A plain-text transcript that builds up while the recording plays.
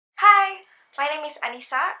My name is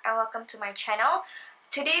Anisa and welcome to my channel.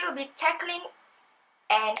 Today we'll be tackling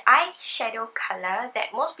an eyeshadow color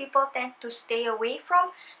that most people tend to stay away from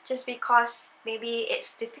just because maybe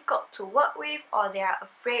it's difficult to work with or they are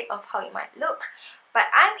afraid of how it might look. But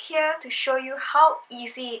I'm here to show you how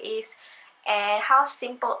easy it is and how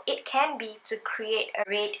simple it can be to create a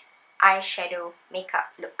red eyeshadow makeup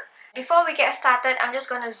look. Before we get started, I'm just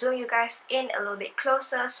going to zoom you guys in a little bit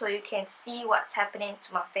closer so you can see what's happening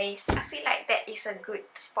to my face. I feel like that is a good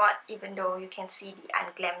spot even though you can see the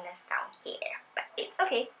unglamness down here. But it's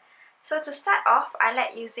okay. So to start off, I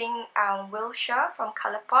like using Wilshire from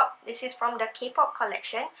Colourpop. This is from the K-pop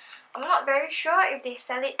collection. I'm not very sure if they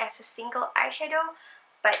sell it as a single eyeshadow,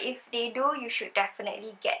 but if they do, you should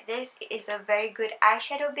definitely get this. It is a very good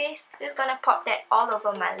eyeshadow base. Just gonna pop that all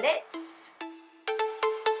over my lids.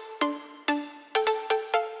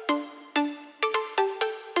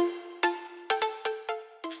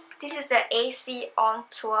 This is the AC On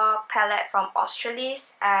Tour palette from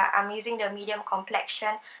Australis. I'm using the medium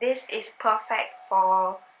complexion. This is perfect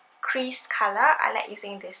for crease color. I like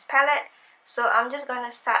using this palette. So I'm just going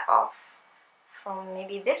to start off from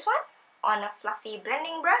maybe this one on a fluffy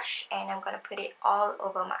blending brush, and I'm going to put it all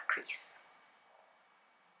over my crease.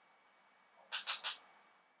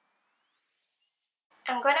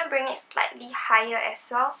 I'm going to bring it slightly higher as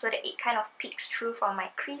well so that it kind of peeks through from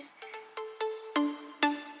my crease.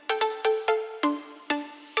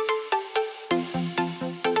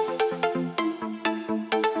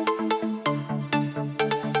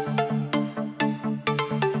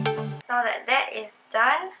 Now that that is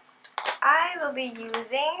done, I will be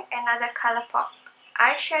using another Colourpop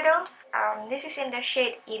eyeshadow. This is in the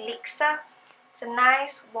shade Elixir. It's a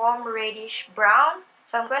nice warm reddish brown.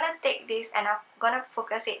 So I'm going to take this and I'm going to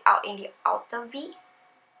focus it out in the outer V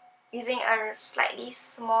using a slightly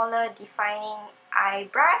smaller defining eye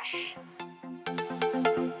brush.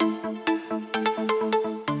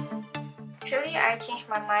 Actually, I changed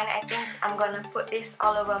my mind. I think I'm going to put this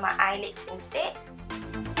all over my eyelids instead.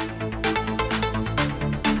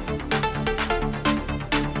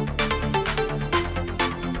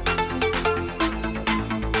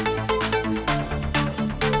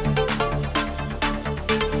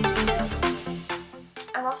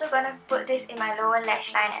 I'm also going to put this in my lower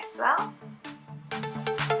lash line as well.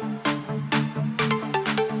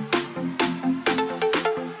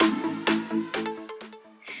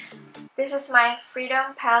 This is my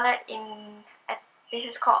Freedom palette this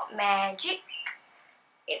is called Magic.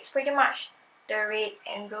 It's pretty much the red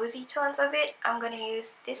and rosy tones of it. I'm going to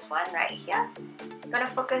use this one right here. I'm going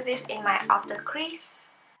to focus this in my outer crease.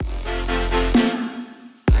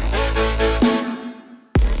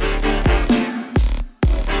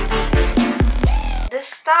 The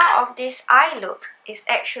star of this eye look is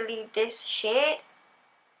actually this shade.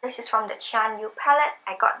 This is from the Qian palette.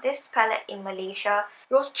 I got this palette in Malaysia.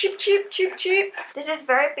 It was cheap. This is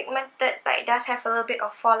very pigmented, but it does have a little bit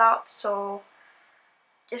of fallout, so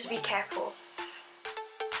just be careful.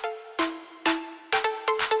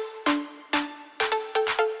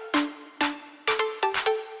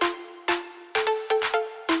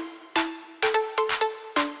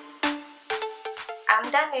 I'm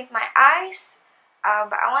done with my eyes.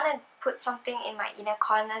 But I want to put something in my inner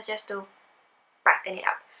corners just to brighten it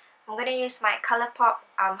up. I'm going to use my Colourpop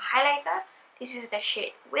highlighter. This is the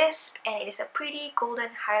shade Wisp and it is a pretty golden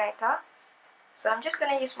highlighter. So I'm just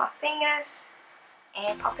going to use my fingers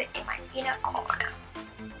and pop it in my inner corner.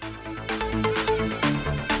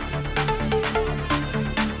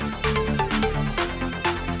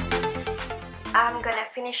 I'm going to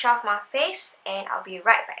finish off my face and I'll be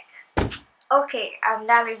right back. Okay, I'm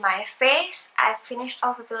done with my face. I finished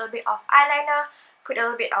off with a little bit of eyeliner, put a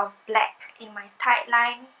little bit of black in my tight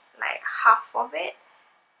line, like half of it,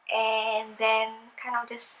 and then kind of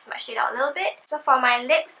just smudged it out a little bit. So for my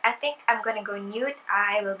lips, I think I'm gonna go nude.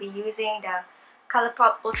 I will be using the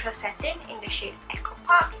Colourpop Ultra Satin in the shade Echo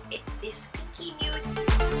Pop. It's this pinky nude.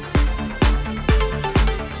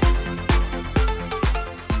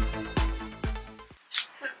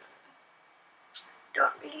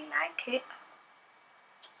 Don't really like it.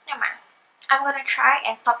 Never mind. I'm gonna try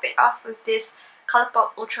and top it off with this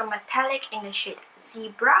Colourpop Ultra Metallic in the shade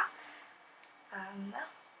Zebra.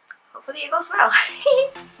 Hopefully it goes well.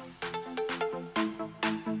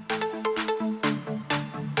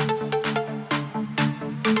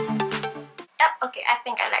 Yep, okay, I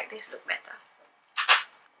think I like this look better.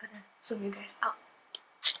 I'm gonna zoom you guys out.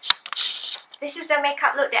 This is the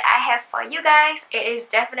makeup look that I have for you guys. It is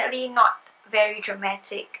definitely not very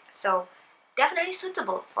dramatic, so definitely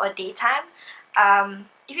suitable for daytime.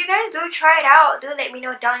 If you guys do try it out, do let me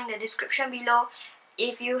know down in the description below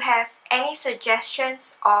if you have any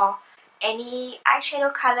suggestions or any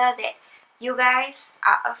eyeshadow color that you guys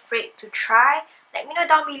are afraid to try, let me know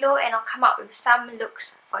down below and I'll come up with some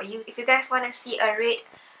looks for you. If you guys want to see a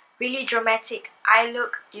really dramatic eye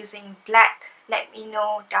look using black, let me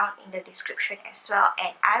know down in the description as well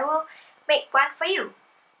and I will make one for you.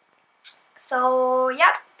 So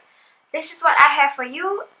yep, this is what I have for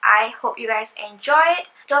you. I hope you guys enjoy it.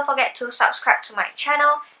 Don't forget to subscribe to my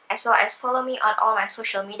channel as well as follow me on all my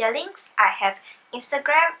social media links. I have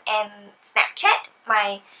Instagram and Snapchat.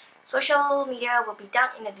 My social media will be down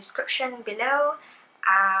in the description below.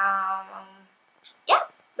 Yeah,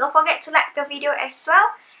 don't forget to like the video as well.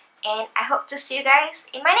 And I hope to see you guys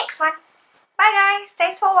in my next one. Bye guys,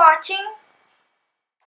 thanks for watching.